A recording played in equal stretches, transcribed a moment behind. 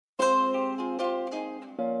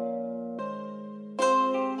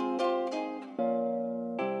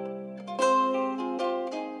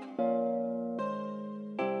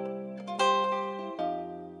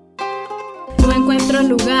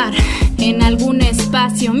otro lugar, en algún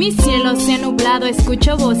espacio. Mi cielo se ha nublado,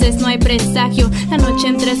 escucho voces, no hay presagio. La noche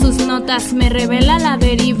entre sus notas me revela la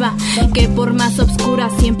deriva, que por más oscura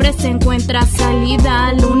siempre se encuentra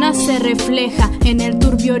salida. Luna se refleja en el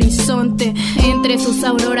turbio horizonte, entre sus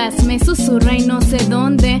auroras me susurra y no sé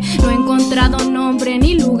dónde. No he encontrado nombre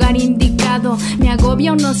ni lugar indicado, me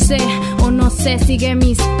agobia o no sé, sigue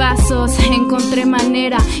mis pasos. Encontré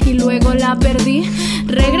manera y luego la perdí.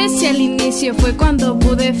 Regresé al inicio, fue cuando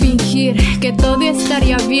pude fingir que todo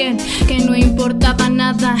estaría bien, que no importaba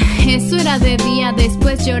nada. Eso era de día,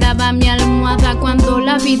 después lloraba mi almohada. Cuando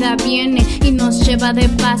la vida viene y nos lleva de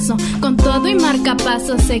paso, con todo y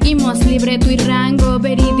marcapasos seguimos libreto y rango,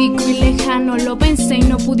 verídico y lejano. Lo pensé y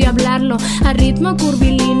no pude hablarlo, a ritmo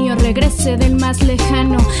curvilíneo regresé del más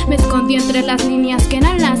lejano. Me escondí entre las líneas que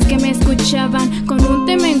eran las que me escuchaban, con un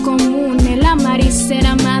tema en común, el amar y ser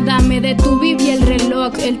amada. Me detuve y vi el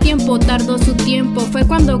reloj, el tiempo tardó su tiempo. Fue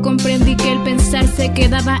cuando comprendí que el pensar se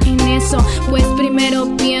quedaba en eso, pues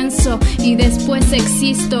primero pienso y después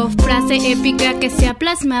existo. Frase épica que se ha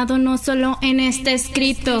plasmado no solo en este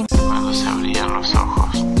escrito. Cuando se abrían los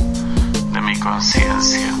ojos de mi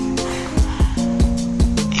conciencia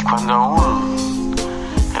y cuando aún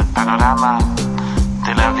el panorama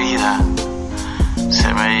de la vida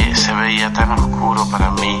se veía tan oscuro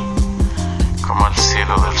para mí como el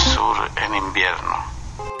cielo del sur en invierno.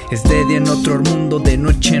 Es de día en otro mundo, de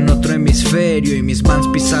noche en otro hemisferio, y mis vans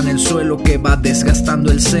pisan el suelo que va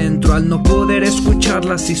desgastando el centro. Al no poder escuchar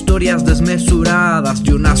las historias desmesuradas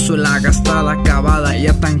de una sola gastada, acabada,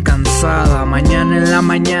 ya tan cansada. Mañana en la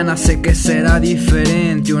mañana sé que será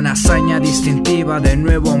diferente, una hazaña distintiva de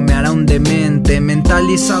nuevo me hará un demente,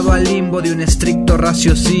 mentalizado al limbo de un estricto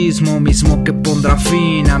raciocismo, mismo que pondrá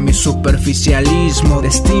fin a mi superficialismo.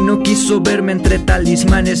 Destino quiso verme entre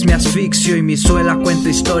talismanes, me asfixio, y mi suela cuenta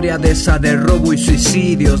historia de esa de robo y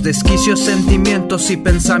suicidios, desquicios, sentimientos y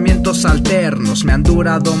pensamientos alternos. Me han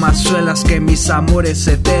durado más suelas que mis amores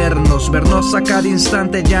eternos. Vernos a cada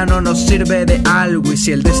instante ya no nos sirve de algo, y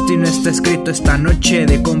si el destino está escrito esta noche he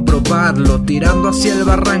de comprobarlo, tirando hacia el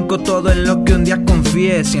barranco todo en lo que un día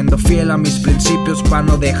confié, siendo fiel a mis principios para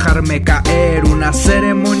no dejarme caer. Una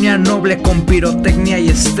ceremonia noble con pirotecnia y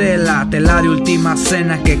estela, tela de última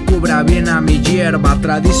cena que cubra bien a mi hierba.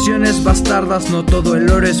 Tradiciones bastardas, no todo el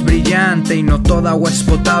oro es brillante y no toda agua es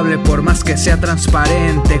potable por más que sea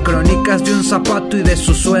transparente. Crónicas de un zapato y de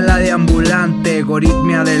su suela de ambulante,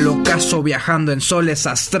 algoritmia del ocaso viajando en soles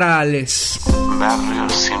astrales.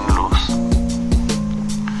 Barrios sin luz,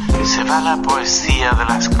 y se va la poesía de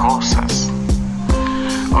las cosas,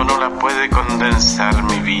 o no la puede condensar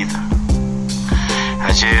mi vida.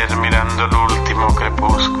 Ayer mirando el último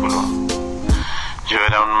crepúsculo, yo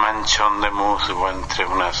era un manchón de musgo entre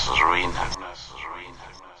unas ruinas.